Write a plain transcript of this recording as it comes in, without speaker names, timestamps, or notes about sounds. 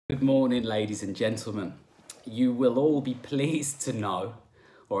Good morning, ladies and gentlemen. You will all be pleased to know,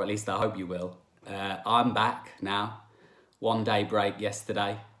 or at least I hope you will, I'm back now. 1 day break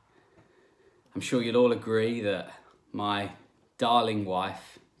yesterday. I'm sure you'll all agree that my darling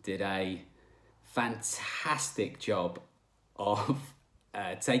wife did a fantastic job of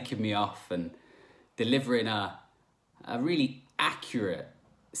taking me off and delivering a really accurate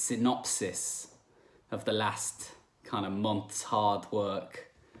synopsis of the last kind of month's hard work.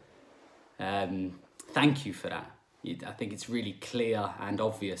 Thank you for that. I think it's really clear and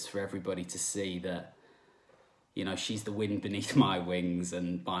obvious for everybody to see that, you know, she's the wind beneath my wings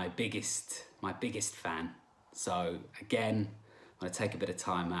and my biggest fan. So again, I'm going to take a bit of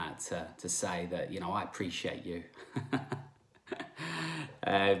time out to say that, you know, I appreciate you.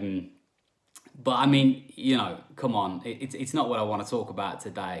 But I mean, you know, come on, it's not what I want to talk about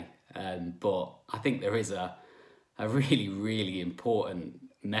today. But I think there is a really, really important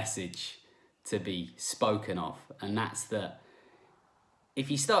message to be spoken of, and that's that if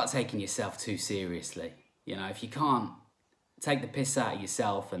you start taking yourself too seriously, you know, if you can't take the piss out of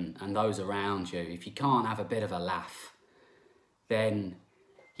yourself and those around you, if you can't have a bit of a laugh, then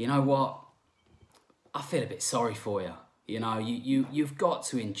you know what, I feel a bit sorry for you. You know, you've got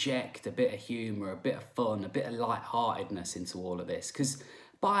to inject a bit of humour, a bit of fun, a bit of lightheartedness into all of this, because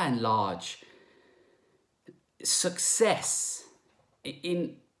by and large, success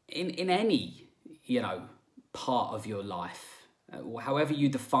in any, you know, part of your life, however you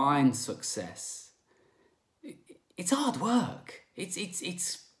define success, it's hard work. It's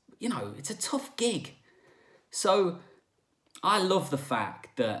you know, it's a tough gig. So I love the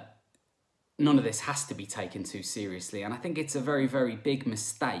fact that none of this has to be taken too seriously, and I think it's a very, very big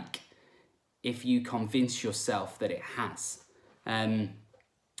mistake if you convince yourself that it has. And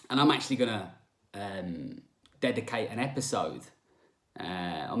I'm actually gonna dedicate an episode,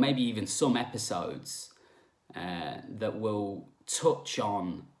 or maybe even some episodes, that will touch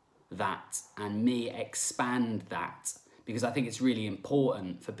on that and me expand that, because I think it's really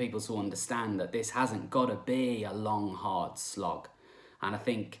important for people to understand that this hasn't got to be a long, hard slog. And I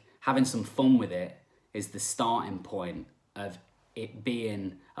think having some fun with it is the starting point of it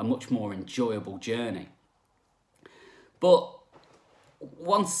being a much more enjoyable journey. But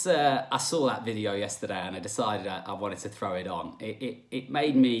once I saw that video yesterday and I decided I wanted to throw it on, it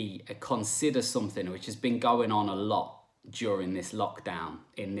made me consider something which has been going on a lot during this lockdown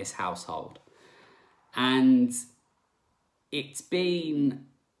in this household. And it's been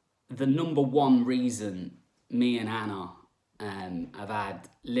the #1 reason me and Anna have had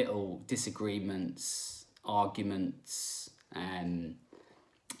little disagreements, arguments,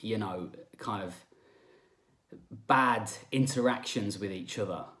 you know, kind of bad interactions with each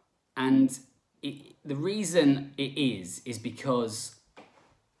other. And the reason it is because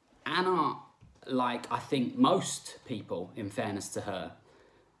Anna, like I think most people, in fairness to her,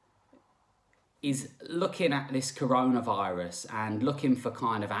 is looking at this coronavirus and looking for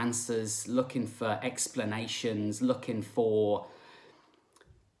kind of answers, looking for explanations, looking for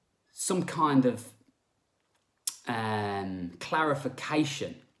some kind of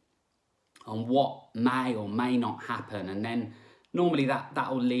clarification on what may or may not happen. And then normally that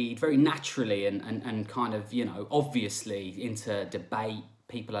will lead very naturally and kind of, you know, obviously into debate.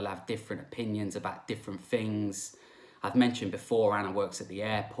 People will have different opinions about different things. I've mentioned before, Anna works at the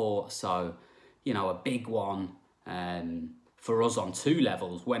airport, so, you know, a big one for us on 2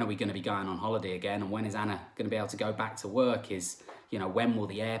 levels. When are we going to be going on holiday again? And when is Anna going to be able to go back to work? Is, you know, when will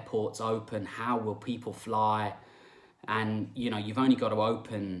the airports open? How will people fly? And, you know, you've only got to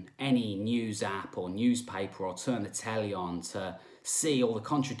open any news app or newspaper or turn the telly on to see all the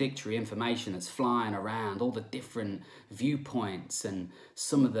contradictory information that's flying around, all the different viewpoints and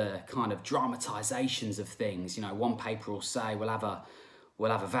some of the kind of dramatizations of things. You know, one paper will say we'll have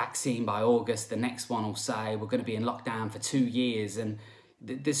a vaccine by August. The next one will say we're going to be in lockdown for 2 years. And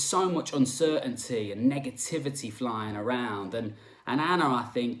there's so much uncertainty and negativity flying around. And Anna, I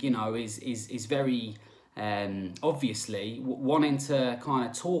think, you know, is very obviously wanting to kind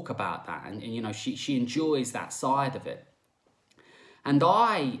of talk about that, and you know, she enjoys that side of it. And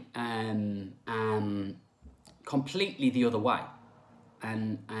I am completely the other way,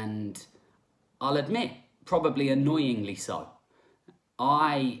 and I'll admit, probably annoyingly so.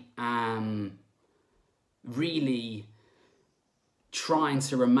 I am really trying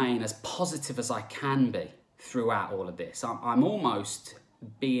to remain as positive as I can be throughout all of this. I'm almost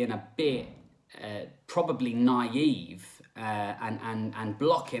being a bit probably naive and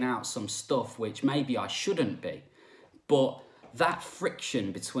blocking out some stuff which maybe I shouldn't be. But that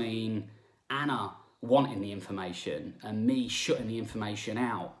friction between Anna wanting the information and me shutting the information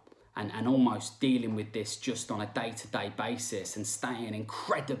out and almost dealing with this just on a day-to-day basis and staying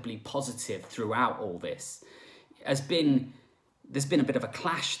incredibly positive throughout all this, there's been a bit of a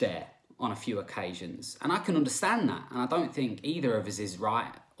clash there on a few occasions. And I can understand that. And I don't think either of us is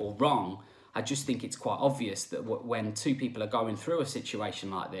right or wrong. I just think it's quite obvious that when two people are going through a situation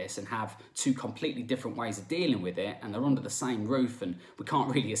like this and have two completely different ways of dealing with it, and they're under the same roof and we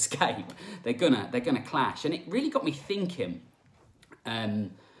can't really escape, they're gonna clash. And it really got me thinking,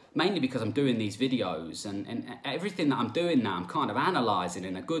 mainly because I'm doing these videos and everything that I'm doing now, I'm kind of analysing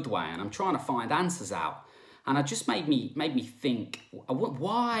in a good way, and I'm trying to find answers out. And it just made me think,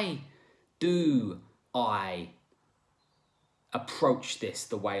 why do I approach this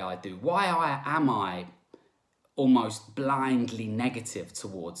the way I do? Why am I almost blindly negative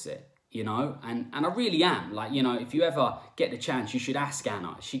towards it, you know? And I really am. Like, you know, if you ever get the chance, you should ask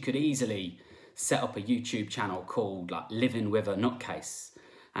Anna. She could easily set up a YouTube channel called like Living with a Nutcase,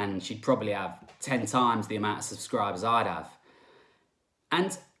 and she'd probably have 10 times the amount of subscribers I'd have.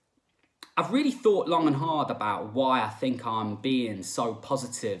 And I've really thought long and hard about why I think I'm being so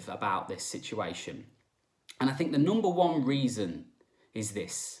positive about this situation. And I think the number one reason is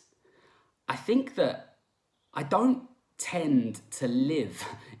this. I think that I don't tend to live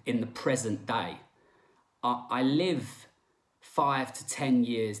in the present day. I live 5 to 10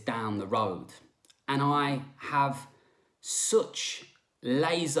 years down the road, and I have such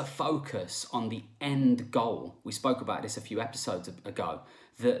laser focus on the end goal. We spoke about this a few episodes ago,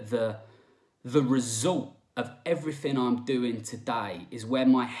 that the result of everything I'm doing today is where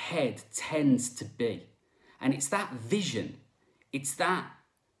my head tends to be. And it's that vision, it's that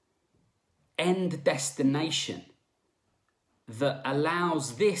end destination that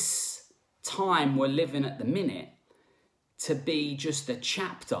allows this time we're living at the minute to be just a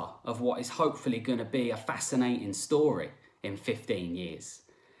chapter of what is hopefully going to be a fascinating story in 15 years.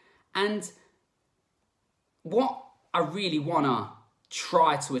 And what I really want to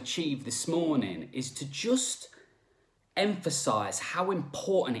try to achieve this morning is to just emphasize how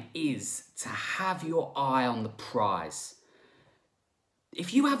important it is to have your eye on the prize.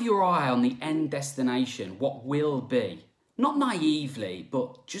 If you have your eye on the end destination, what will be, not naively,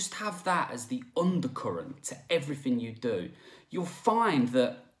 but just have that as the undercurrent to everything you do, you'll find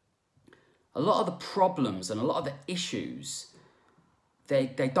that a lot of the problems and a lot of the issues,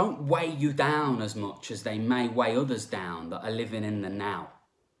 they don't weigh you down as much as they may weigh others down that are living in the now.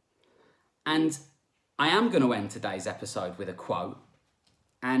 And I am going to end today's episode with a quote,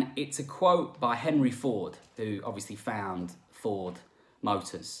 and it's a quote by Henry Ford, who obviously found Ford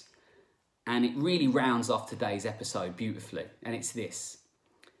Motors. And it really rounds off today's episode beautifully, and it's this: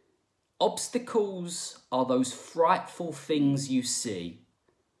 obstacles are those frightful things you see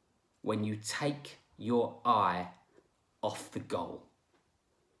when you take your eye off the goal.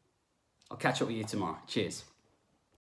 I'll catch up with you tomorrow. Cheers.